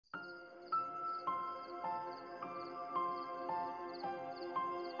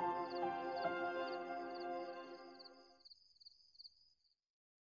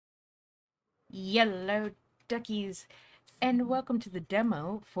Yellow duckies, and welcome to the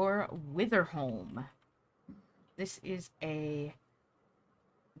demo for Witherholme. This is a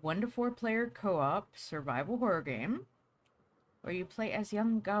 1 to 4 player co-op survival horror game where you play as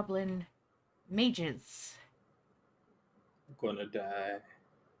young goblin mages. I'm gonna die.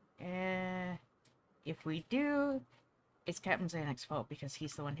 If we do, it's CaptainZanic's fault because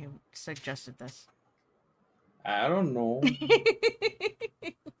he's the one who suggested this. I don't know.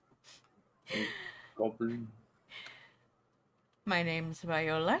 Goblin. My name's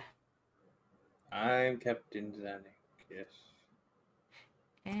Viola. I'm CaptainZanic, yes.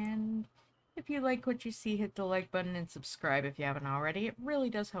 And if you like what you see, hit the like button and subscribe if you haven't already. It really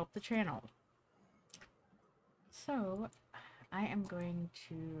does help the channel. So, I am going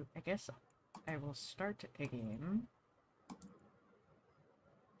to, I guess I will start a game.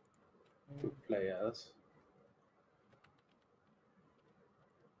 2 players.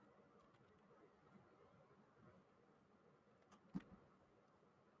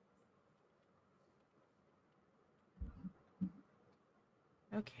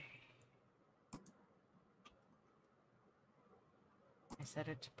 Okay. I set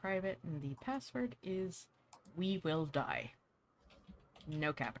it to private and the password is "we will die."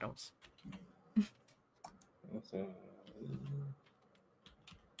 No capitals. So, okay.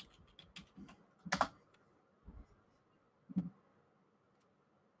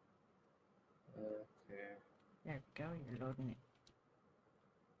 There we go, you're loading it.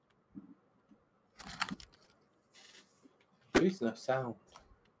 There's no sound.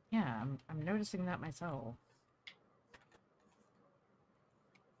 Yeah, I'm noticing that myself.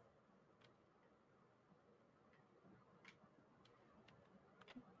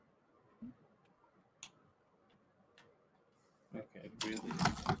 Okay, really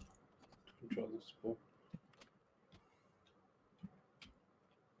control the sport.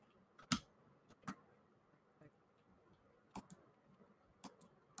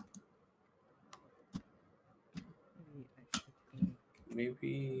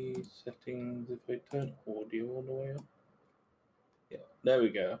 Maybe settings if I turn audio all the way up. Yeah, there we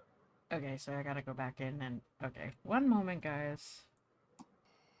go. Okay, so I gotta go back in and... Okay, one moment, guys.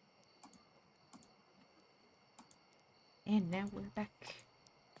 And now we're back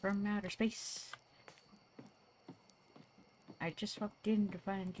from outer space. I just walked in to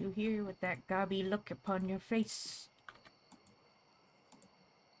find you here with that gobby look upon your face.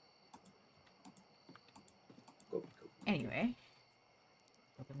 Go. Anyway.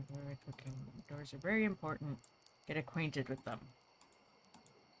 Open the door, cooking. Doors are very important. Get acquainted with them.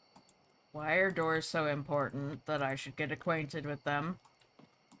 Why are doors so important that I should get acquainted with them?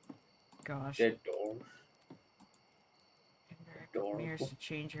 Gosh. Dead doors. Mirrors to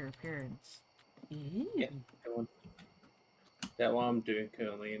change your appearance. Ew. Yeah, that's what I'm doing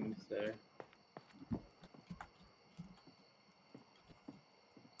currently in this area.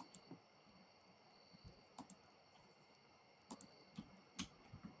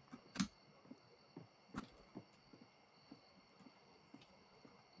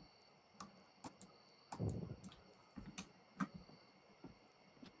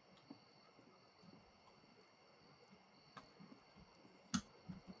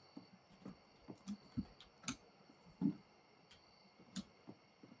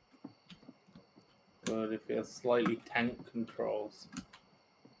 But it feels slightly tank controls.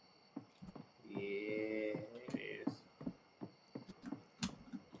 Yeah, it is.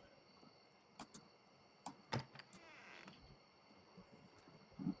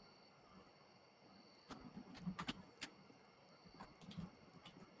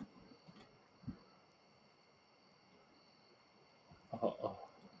 Uh-oh.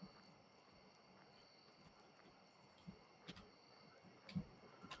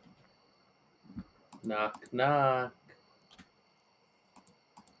 Knock, knock.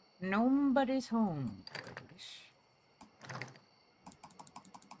 Nobody's home.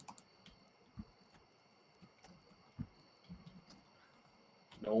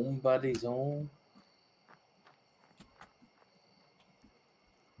 Nobody's home.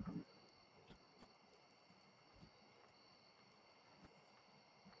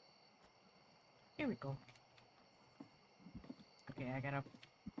 Here we go. Okay, I gotta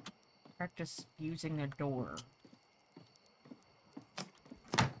practice using a door.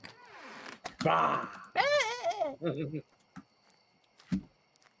 Bah!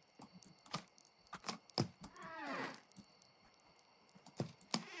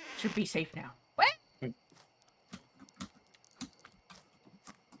 Should be safe now. What?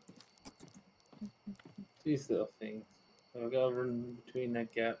 These little things. I've got to run between the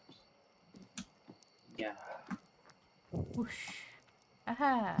gaps. Yeah. Whoosh.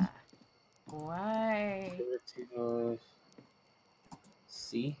 Aha. Why? Activity noise.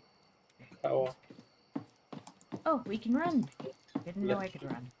 C. Power. Oh, we can run. Didn't know I Left. could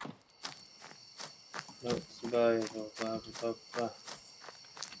run. No, survival. Blah, blah, blah, blah.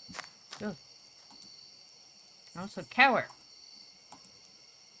 Good. Also, cower.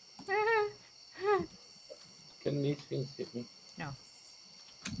 Can these things hit me? No.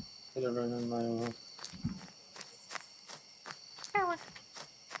 Could have run on my own. Cower.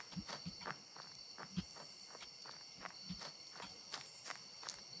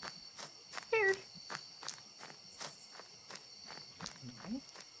 Scared. Okay.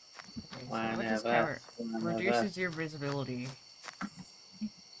 Okay, so what does cower? Reduces your visibility.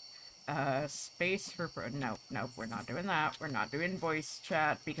 Space for no, we're not doing that. We're not doing voice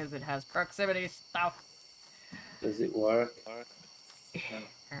chat because it has proximity stuff. Does it work?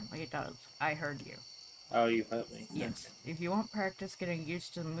 Apparently it does. I heard you. How you help me? Yes. If you want practice getting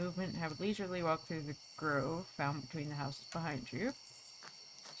used to the movement, have a leisurely walk through the grove found between the houses behind you.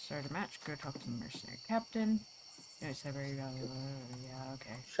 Start a match. Go talk to the mercenary captain. Nice, very valuable. Yeah,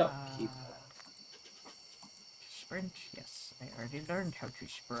 okay. Shopkeeper. Sprint. Yes, I already learned how to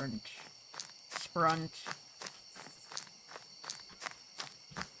sprint. Sprunt.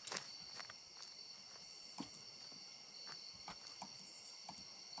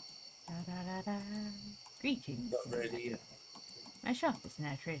 Da, da, da, da. Greetings. Not ready yet. My shop is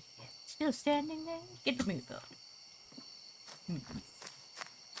not ready yet. Still standing there? Get the move on.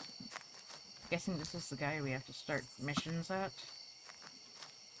 Guessing this is the guy we have to start missions at.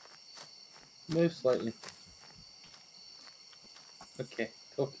 Most likely. Okay,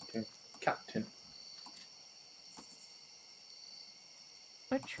 talking to him. Captain.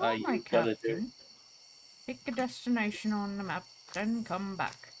 But sure, You my gotta do captain. Pick a destination on the map, then come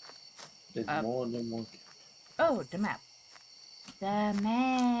back. There's more than one. Oh, the map. The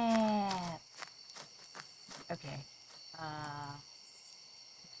map. Okay.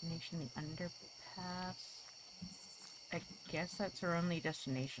 Destination the underpass. I guess that's our only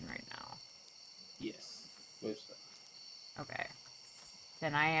destination right now. Yes. Where's that? Okay.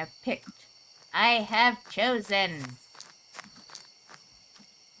 Then I have picked. I have chosen.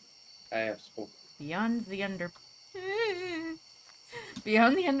 I have spoken. Beyond the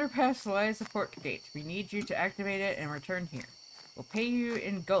Beyond the underpass lies the port gate. We need you to activate it and return here. We'll pay you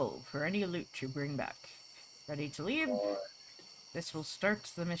in gold for any loot you bring back. Ready to leave? This will start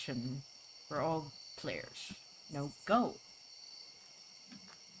the mission for all players. No, gold.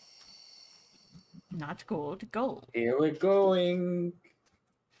 Not gold, gold. Here we're going.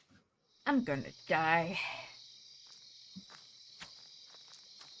 I'm gonna die.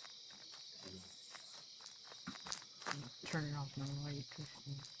 Turn off my light.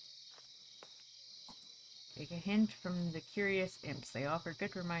 Take a hint from the curious imps. They offer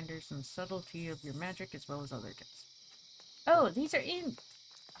good reminders and subtlety of your magic as well as other tips. Oh, these are imps.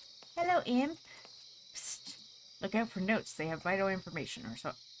 Hello, imp. Psst. Look out for notes. They have vital information or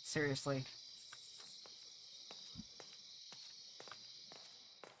so. Seriously.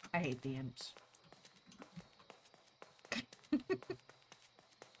 I hate the imps.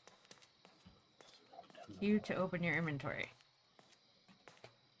 Q to open your inventory.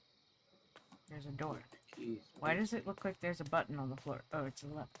 There's a door. Why does it look like there's a button on the floor? Oh, it's a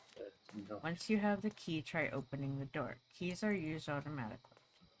left. Once you have the key, try opening the door. Keys are used automatically.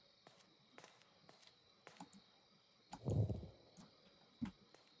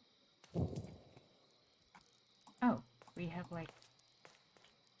 Oh, we have like...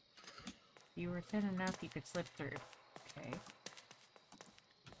 You were thin enough you could slip through. Okay.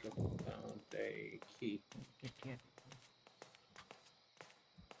 Found a key. Get you.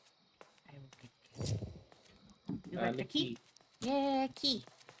 I will get you. You got the key? Yeah, key.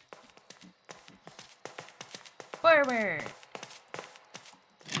 Forward!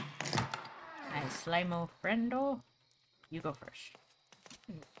 My slimo friendo. You go first.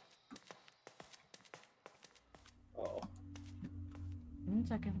 Oh. 1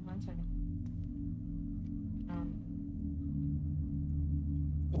 second, 1 second.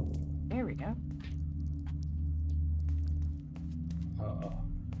 There we go. Oh.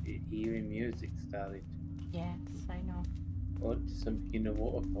 Eerie music started. Yes, I know. What? Something in the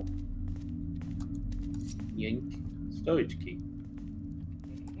waterfall. Yank. Storage key.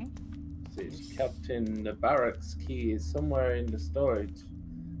 Okay. Says Captain, the barracks key is somewhere in the storage.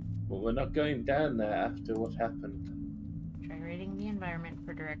 But we're not going down there after what happened. Try reading the environment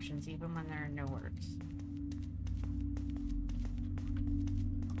for directions even when there are no words.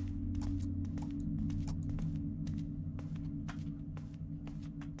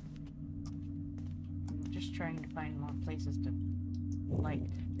 I'm just trying to find more places to light.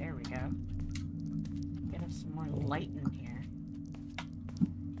 There we go. have some more light in here.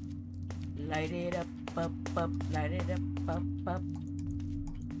 Light it up, up, up, light it up, up. You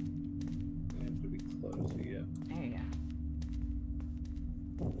have to be closer, yeah. There you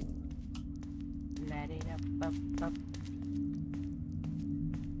go. Light it up, up.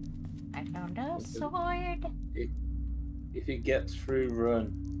 I found a sword. If it gets through,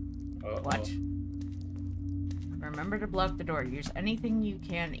 run. Uh-oh. What? Remember to block the door. Use anything you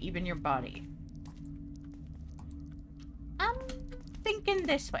can, even your body. I'm thinking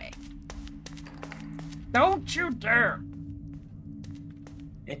this way. Don't you dare!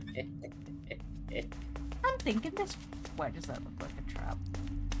 I'm thinking this. Why does that look like a trap?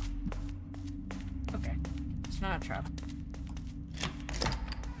 Okay, it's not a trap.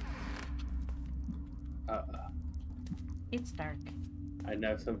 It's dark. I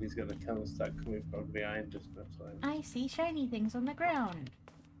know something's gonna come and start coming from behind us. That's why. I see shiny things on the ground.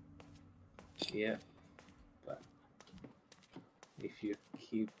 Yeah, but if you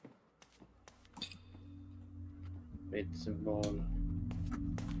keep bits and ball.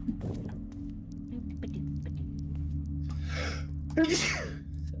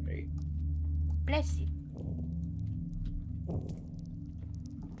 Sorry. Bless you.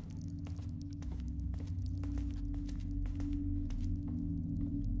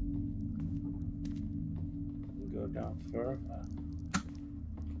 Go down further.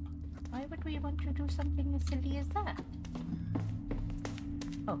 Why would we want to do something as silly as that?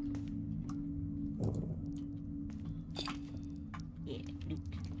 Oh. Yeah, loot.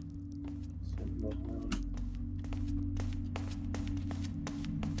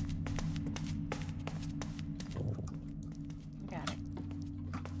 Got it.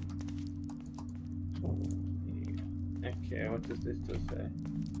 Okay, what does this just say?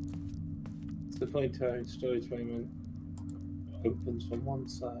 It's the point of having storage fragment opens from one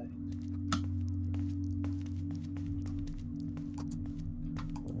side.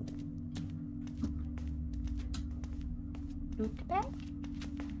 Loot bag?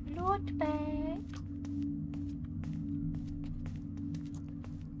 Loot bag.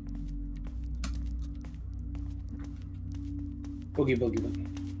 Boogie.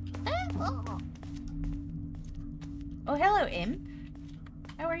 Oh, hello, Imp.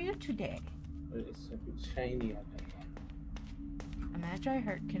 How are you today? It's a bit shiny out there. A Magi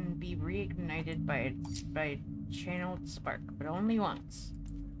heart can be reignited by channeled spark, but only once.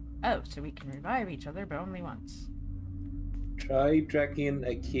 Oh, so we can revive each other, but only once. Try dragging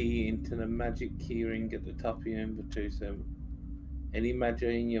a key into the magic key ring at the top of your inventory so any Magi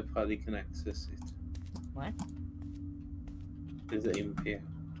in your party can access it. What? There's an imp here.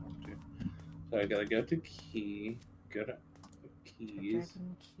 So I gotta go to key, go to keys.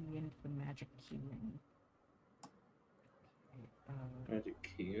 Dragon key into the magic key ring. Okay, Magic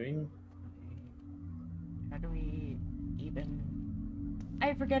key ring. how do we even...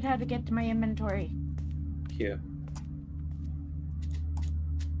 I forget how to get to my inventory. Here.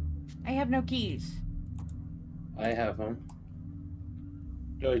 I have no keys. I have them.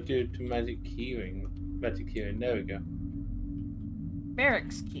 Do I do it to magic key ring? Magic key ring, there we go.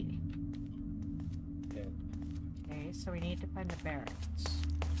 Barracks key. Yeah. Okay, so we need to find the barracks.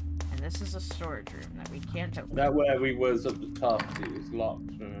 And this is a storage room that we can't open. That where we was at the top, it was locked,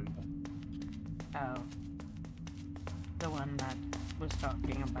 remember? Oh. The one that was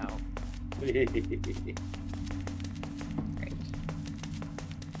talking about. Great.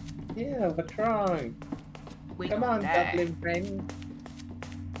 Yeah, what's wrong? We Come don't on, die. goblin friend.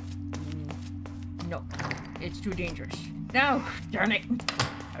 No, it's too dangerous. No, darn it.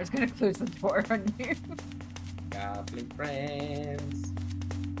 I was gonna close the door on you. Goblin friends.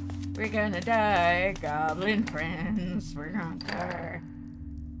 We're gonna die, goblin friends. We're gonna die.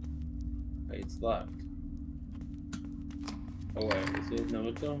 Wait, it's locked. Oh wait, is there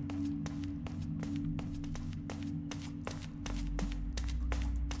another door?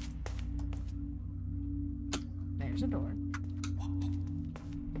 There's a door.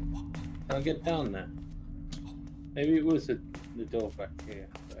 Can I get down there? Maybe it was the door back here.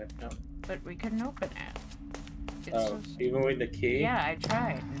 But no. But we couldn't open it. It's Oh, just... even with the key? Yeah, I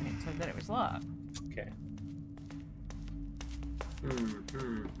tried, and it said that it was locked. Okay.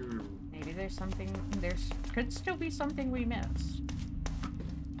 Maybe there's something... There's could still be something we missed.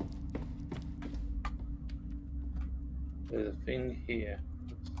 There's a thing here.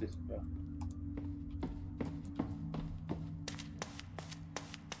 What's this about?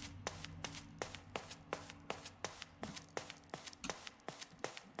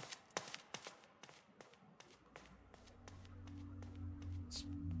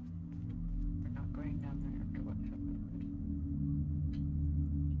 We're not going down there after what happened.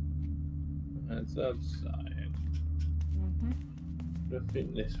 That's It's outside.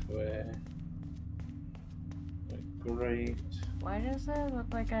 Nothing this way. Great. Why does it look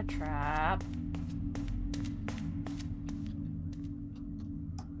like a trap?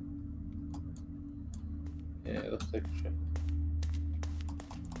 Yeah, it looks like a trap.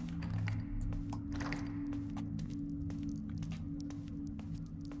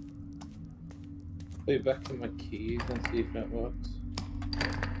 Put it back in my keys and see if that works.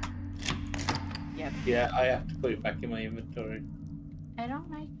 Yep. Yeah, I have to put it back in my inventory. I don't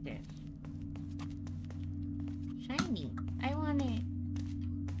like this. Shiny. I want it.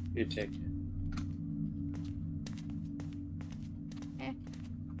 You take it.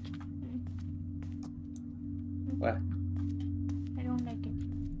 What? I don't like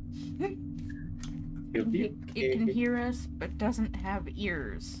it. You'll be It can hear us, but doesn't have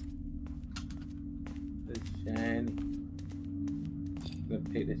ears. The shiny. I'm gonna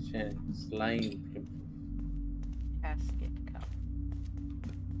pick the shiny slime pimple. Casket cup.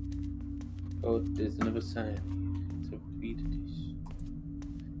 Oh, there's another sign. It's a weed dish.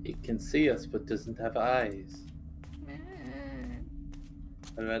 It can see us, but doesn't have eyes.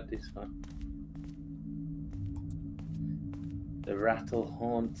 I read this one. The rattle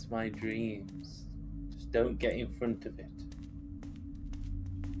haunts my dreams. Just don't get in front of it.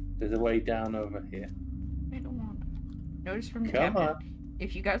 There's a way down over here. I don't want it. Notice from the Come captain. on.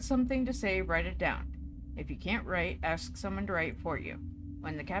 If you got something to say, write it down. If you can't write, ask someone to write for you.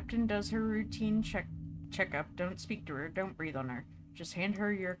 When the captain does her routine checkup, don't speak to her, don't breathe on her. Just hand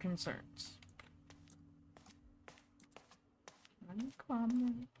her your concerns.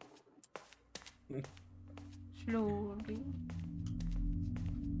 Uncommon. Slowly.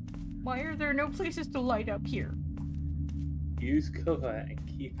 Why are there no places to light up here? Use cover and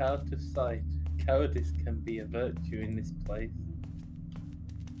keep out of sight. Cowardice can be a virtue in this place.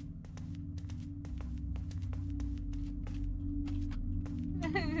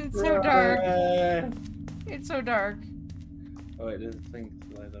 It's so dark. It's so dark. Oh wait, there's a thing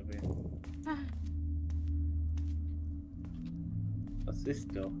to light up here. What's this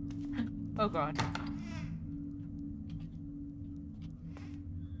door? Oh god.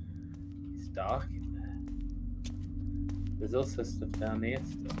 It's dark in there. There's also stuff down here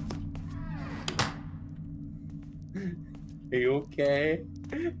still. Are you okay?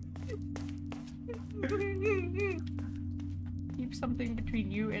 Keep something between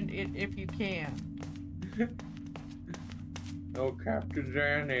you and it if you can. Oh,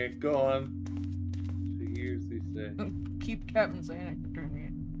 CaptainZanic, go on. She usually say. Keep CaptainZanic between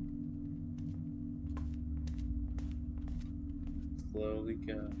you. Slowly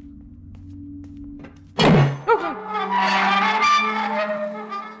go. Oh god!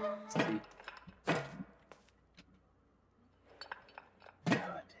 See.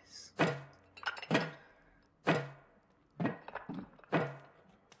 Cowardice.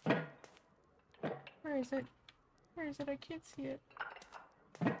 Where is it? Where is it? I can't see it.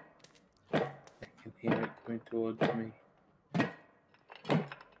 I can hear it coming towards me.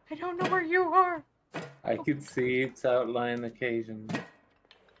 I don't know where you are. I can see its outline occasionally.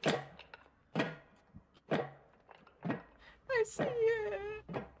 I see it.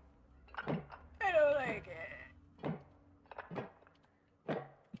 I don't like it.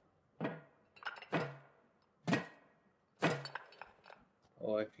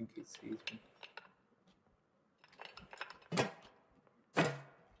 Oh, I think it sees me.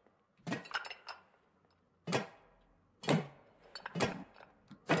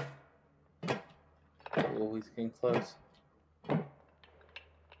 Oh, he's getting close.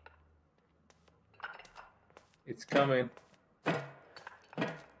 It's coming.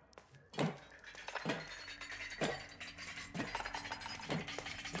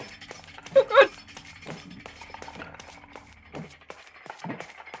 Oh god!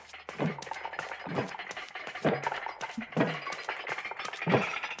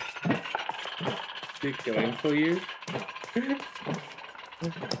 Is it going for you?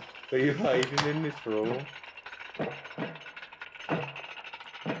 Are you hiding in this room?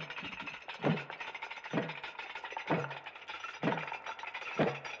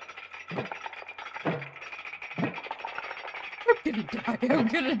 I'm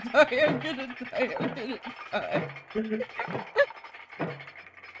gonna die, I'm gonna die, I'm gonna die.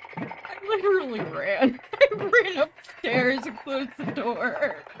 I literally ran. I ran upstairs and closed the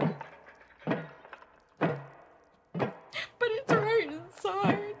door. But it's right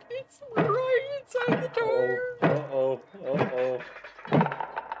inside. It's right inside the door. Uh-oh.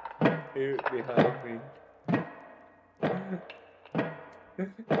 Here behind me.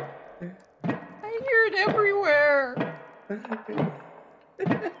 I hear it everywhere.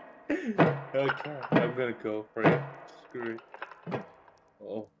 Okay, I'm gonna go for it. Screw it.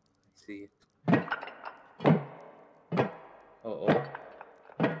 Oh, I see it. Oh.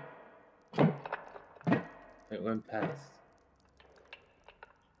 It went past.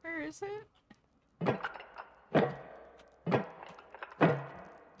 Where is it?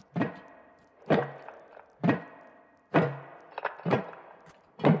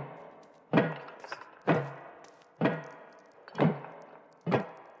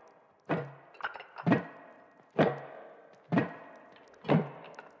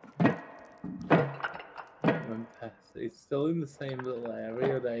 It's still in the same little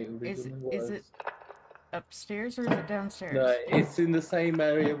area that it originally was. Is it upstairs or is it downstairs? No, it's in the same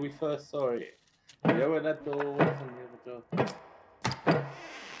area we first saw it. You know where that door was on the other door?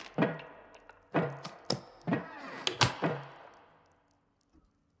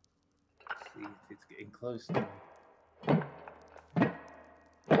 See, it's getting close to me.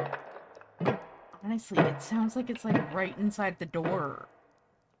 Honestly, it sounds like it's like right inside the door.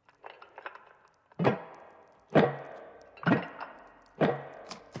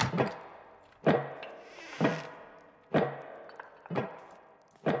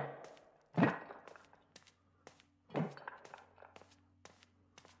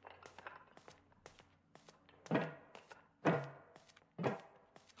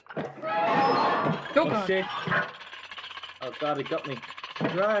 Oh God. Shit. Oh God, it got me.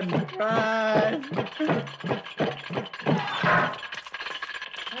 Run! Run!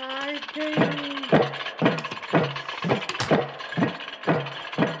 I can't.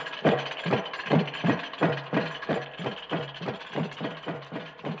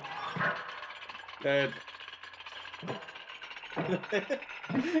 Dead.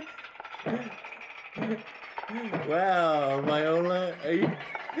 Wow, Viola, are you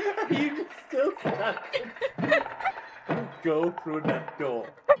just still standing? Go through that door.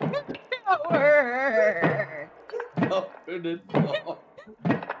 Power! Go through the door.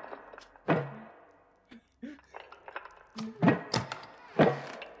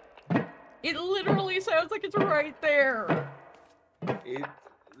 It literally sounds like it's right there.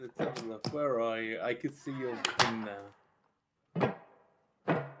 Let's have a look. Where are you? I can see your thing now.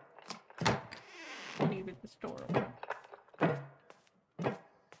 Leave this door open.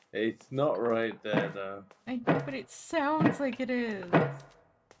 It's not right there, though. I know, but it sounds like it is.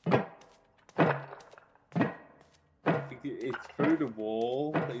 It's through the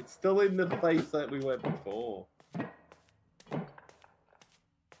wall. It's still in the place that we went before.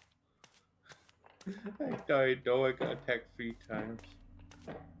 I died, though. I got attacked 3 times.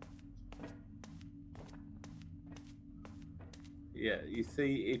 Yeah, you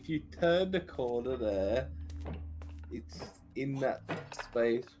see, if you turn the corner there, it's in that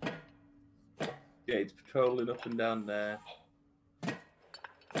space. Yeah, it's patrolling up and down there.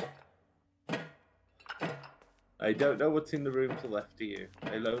 I don't know what's in the room to the left of you.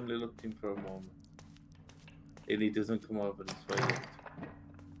 I only looked in for a moment. And he doesn't come over this way yet.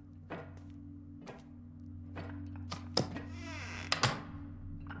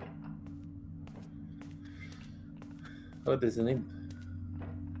 Oh, there's an imp.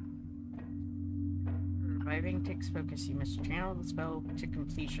 Reviving takes focus. You must channel the spell to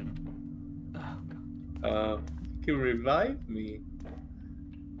completion. Oh, God. You can revive me.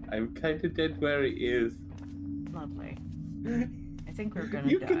 I'm kind of dead where it is. Lovely. I think we're gonna die.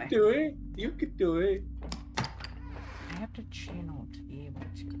 You can do it. You can do it. I have to channel to be able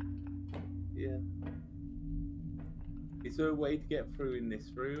to. Yeah. Is there a way to get through in this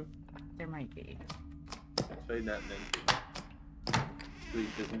room? There might be. Try that then. So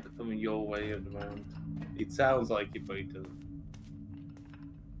it doesn't come in your way at the moment. It sounds like it, but it doesn't.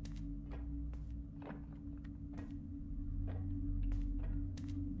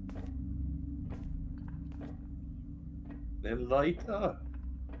 Then light up.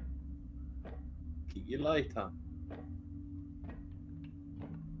 Keep your light on.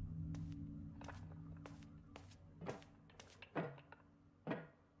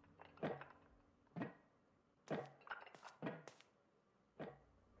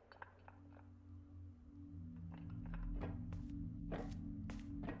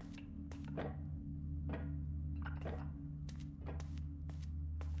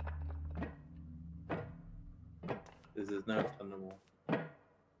 This is now animal.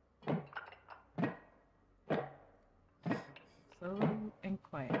 Slow and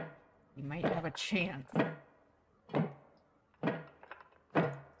quiet. You might have a chance.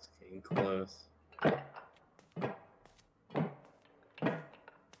 It's getting close.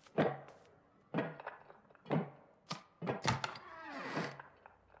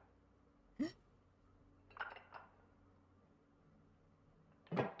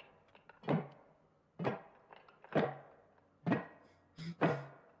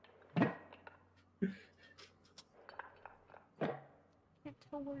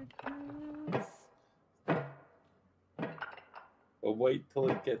 sword is. Well, wait till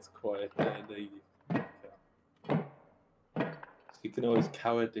it gets quiet and then you can always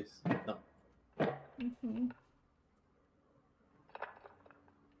cower this. No. Mm-hmm.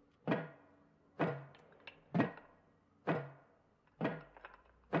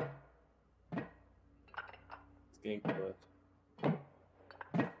 It's getting quiet. I'm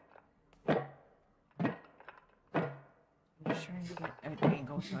just trying to get an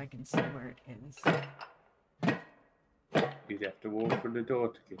angle so I can see where it is. You'd have to walk through the door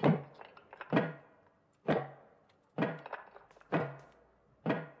to get it.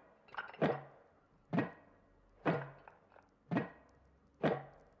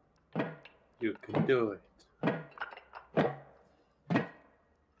 You can do it.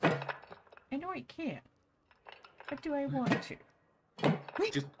 I know I can't. But do I want to?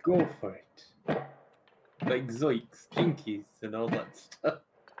 Just go for it. Like zoiks, jinkies, and all that stuff.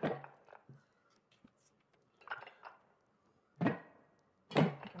 I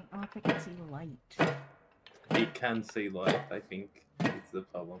don't know if I can see light. You can see light, I think, is the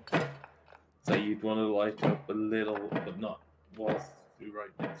problem. So you'd want to light up a little, but not whilst you're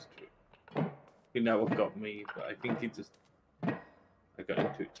right next to it. You know what got me, but I think it just... I got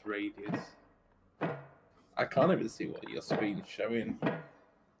into its radius. I can't even see what your screen's showing.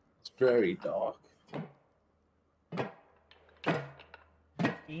 It's very dark. The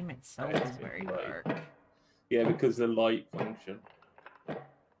game itself Right, is very light. dark. Yeah, because the light function.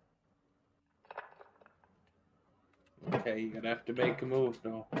 Okay, you're gonna have to make a move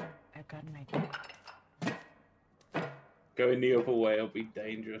now. I've got an idea. Going the other way will be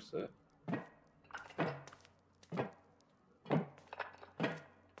dangerous. There's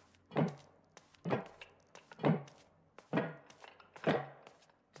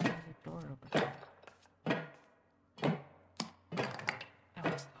a door over there. Oh,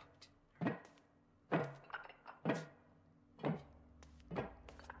 it's locked.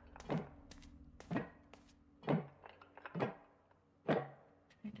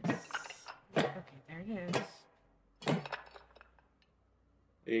 Okay, there it is.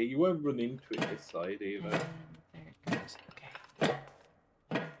 Yeah, you won't run into it this side either. And there it goes. Okay.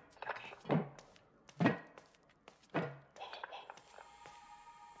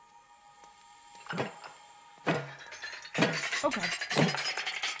 Okay.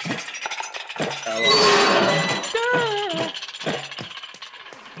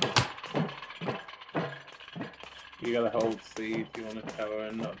 You gotta hold C if you want to tower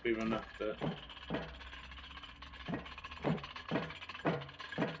and not be run after.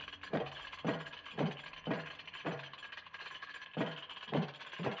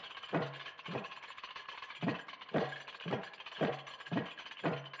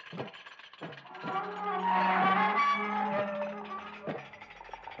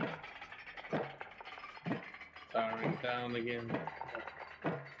 Towering down again.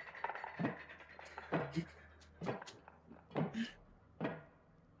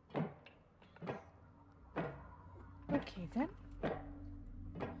 Okay then.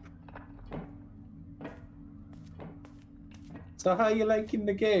 So how you liking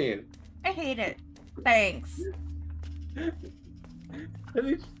the game? I hate it. Thanks.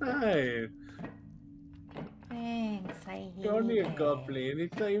 It's fine. Thanks, I hate You're only a it. goblin.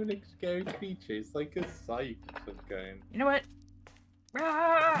 It's not even a scary creature. It's like a scythe of some kind. You know what?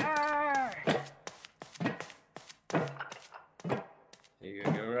 Roar! You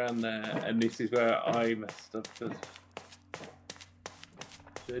gotta go around there, and this is where I messed up. Cause... Is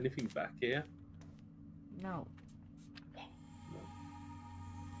there anything back here? No. No.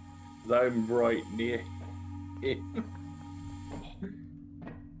 I'm right near him.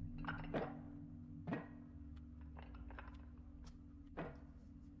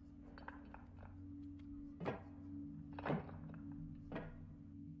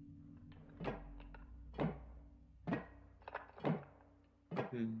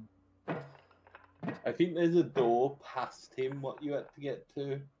 I think there's a door past him. What you had to get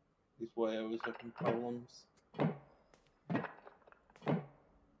to is why I was having problems.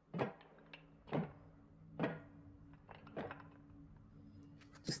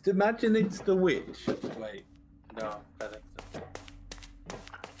 Just imagine it's the witch. Wait, no, that is it.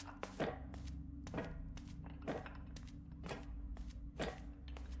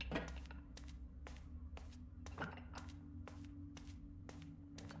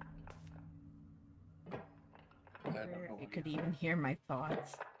 You could even hear my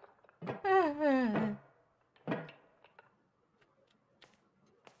thoughts.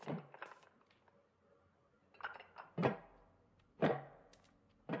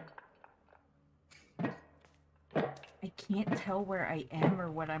 I can't tell where I am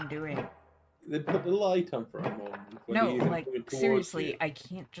or what I'm doing. Then put the light on for a moment. When No, he isn't like, coming towards seriously, you. I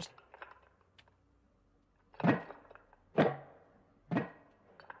can't just...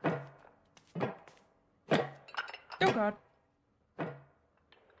 Oh god.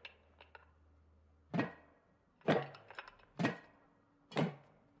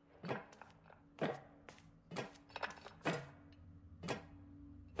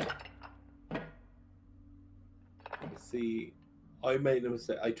 See, I made a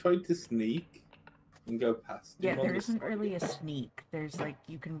mistake. I tried to sneak and go past Yeah, him on there the isn't side. really a sneak. There's, like,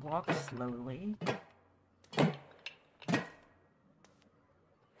 you can walk slowly.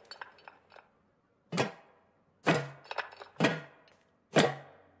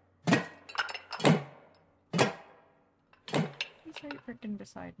 He's right freaking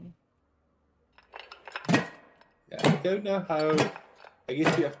beside me. Yeah, I don't know how. I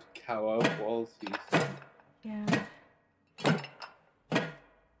guess you have to cower whilst he's. Yeah.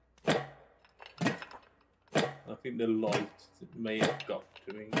 I think the light may have got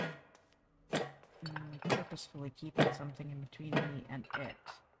to me. Purposefully keeping something in between me and it.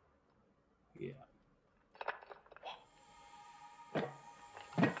 Yeah.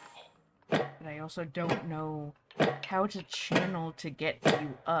 But I also don't know how to channel to get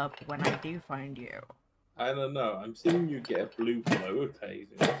you up when I do find you. I don't know. I'm seeing you get a blue glow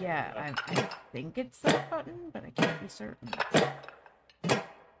occasionally. Yeah, I think it's that button, but I can't be certain.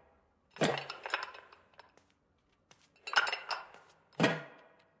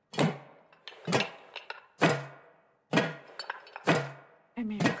 I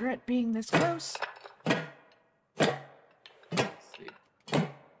may regret being this close. Let's see.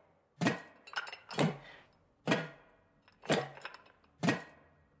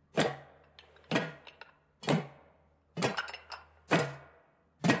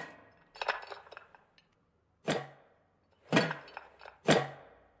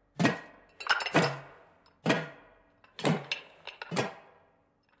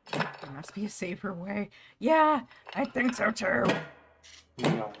 There must be a safer way. Yeah, I think so too.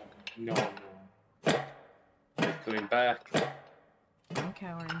 No. He's coming back. I'm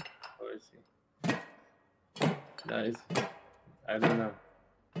cowering. Where is he? Nice. I don't know.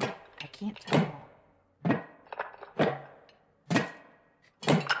 I can't tell.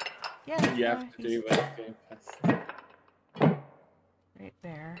 Yeah, You have to he's do it going past. right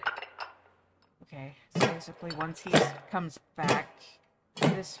there. Okay, so basically once he comes back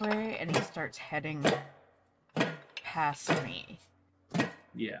this way and he starts heading past me,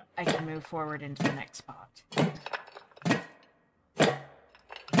 Yeah. I can move forward into the next spot.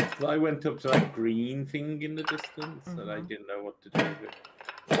 So I went up to that green thing in the distance and I Mhm. didn't know what to do with it.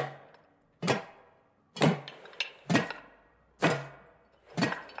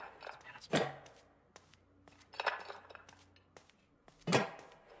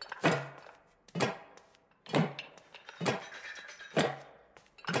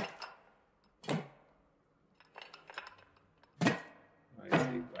 I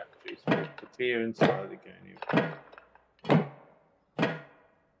see batteries will appear inside again.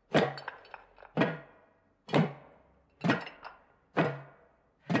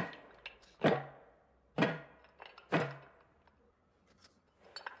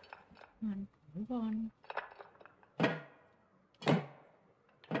 Move on.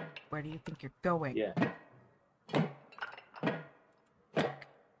 Where do you think you're going? Yeah.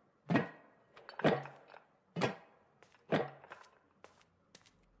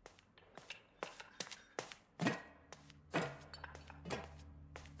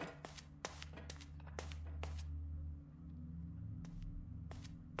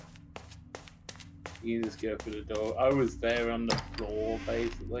 You can just go through the door. I was there on the floor,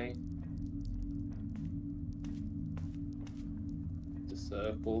 basically. The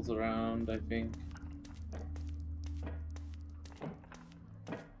circles around, I think.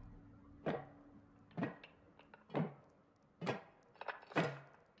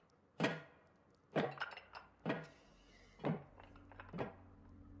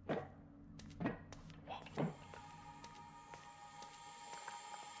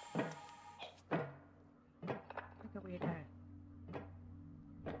 Look at weird eye.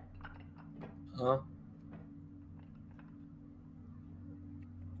 Huh?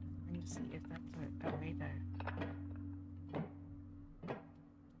 I need to see if that's a way to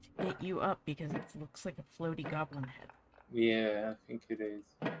get you up because it looks like a floaty goblin head. Yeah, I think it is.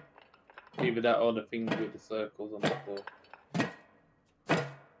 Either that or the thing with the circles on the floor.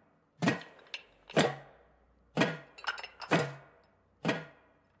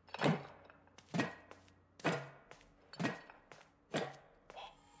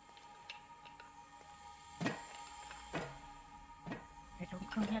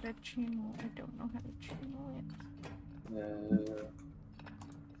 know how to channel. I don't know how to channel it.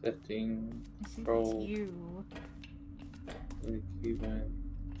 Setting. I see Control. it's you. Keybind.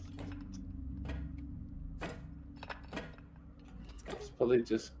 It's probably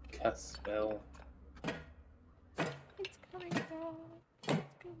just cast spell. It's coming back. It's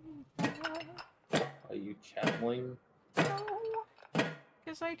coming back. Are you channeling? No,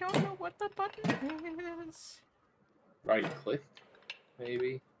 because I don't know what the button is. Right click,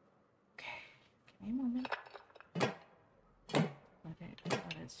 maybe. Okay, give me a moment.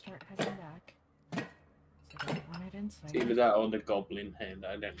 Let it start heading back. So I don't want it inside. It's either that or the goblin head.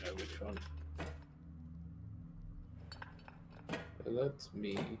 I don't know which one. So that's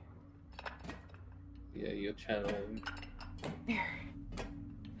me. Yeah, you're channeling. There.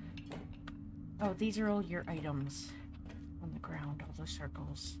 Oh, these are all your items on the ground, all those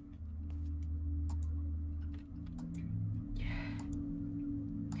circles. Yeah.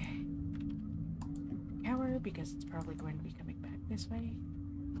 Okay. Cower, because it's probably going to be coming back this way.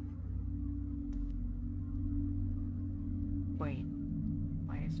 Wait.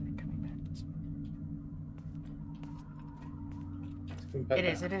 Why isn't it coming back this way?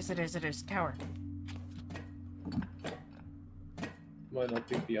 It is. Cower. Might not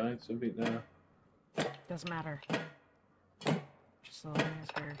be behind something now. Doesn't matter. Just as long as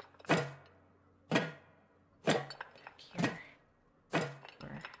we're back here.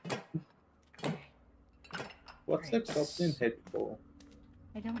 Okay. What's Right. the goblin head for?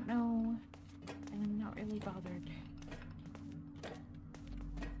 I don't know. I'm not really bothered.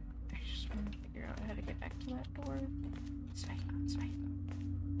 I just want to figure out how to get back to that door. This way.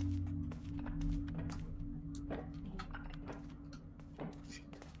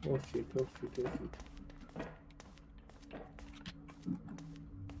 Oh shit.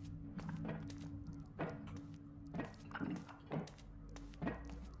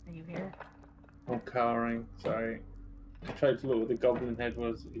 Are you here? I'm cowering, sorry. I tried to look what the goblin head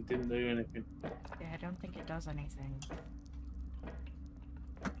was, it didn't do anything. Yeah, I don't think it does anything.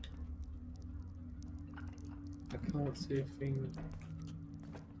 I can't see a thing.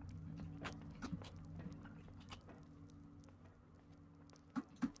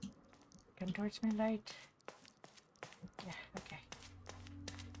 Come towards me, light. Yeah, okay.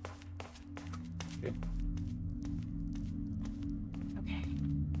 Okay. Okay.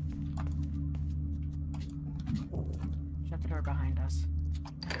 Shut the door behind us.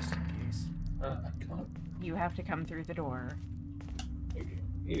 Just in case. I can't. You have to come through the door. Okay.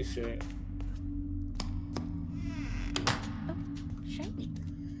 You see it. Oh, shiny.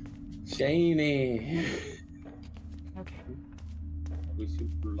 Shiny! Okay. We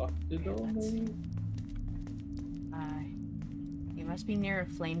should block the door, maybe? You must be near a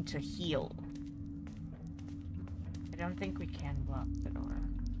flame to heal. I don't think we can block the door.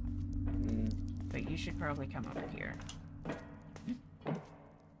 But you should probably come over here.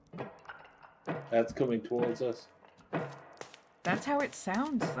 That's coming towards us. That's how it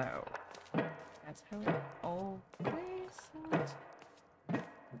sounds, though. That's how it always sounds. I'm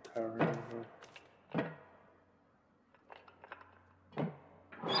cowering over.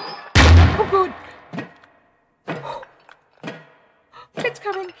 Oh, good! It's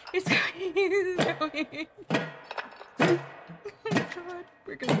coming! It's coming! It's coming! Oh, God.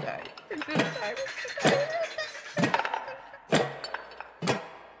 We're gonna die. We're gonna die.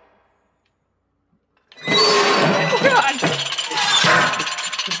 Oh, God!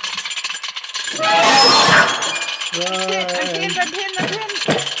 I'm pinned!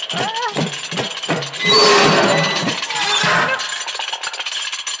 Ah!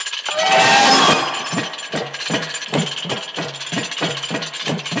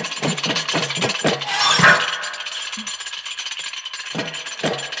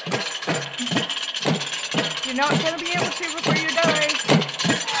 You're not gonna be able to before you die.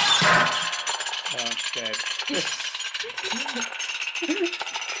 Oh, dead.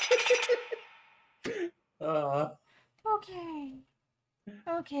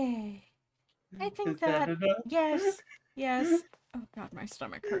 Okay. I think Is that enough? yes. Oh God, my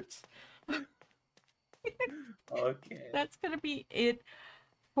stomach hurts. Okay. That's gonna be it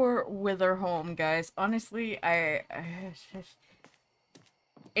for Witherholme, guys. Honestly,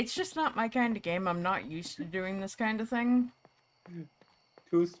 it's just not my kind of game. I'm not used to doing this kind of thing.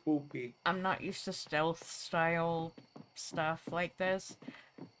 Too spooky. I'm not used to stealth style stuff like this.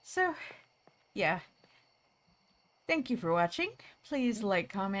 So, yeah. Thank you for watching. Please like,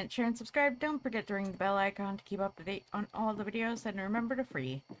 comment, share, and subscribe. Don't forget to ring the bell icon to keep up to date on all the videos. And remember to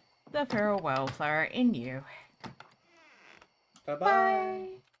free the feral wildflower in you. Bye-bye. Bye!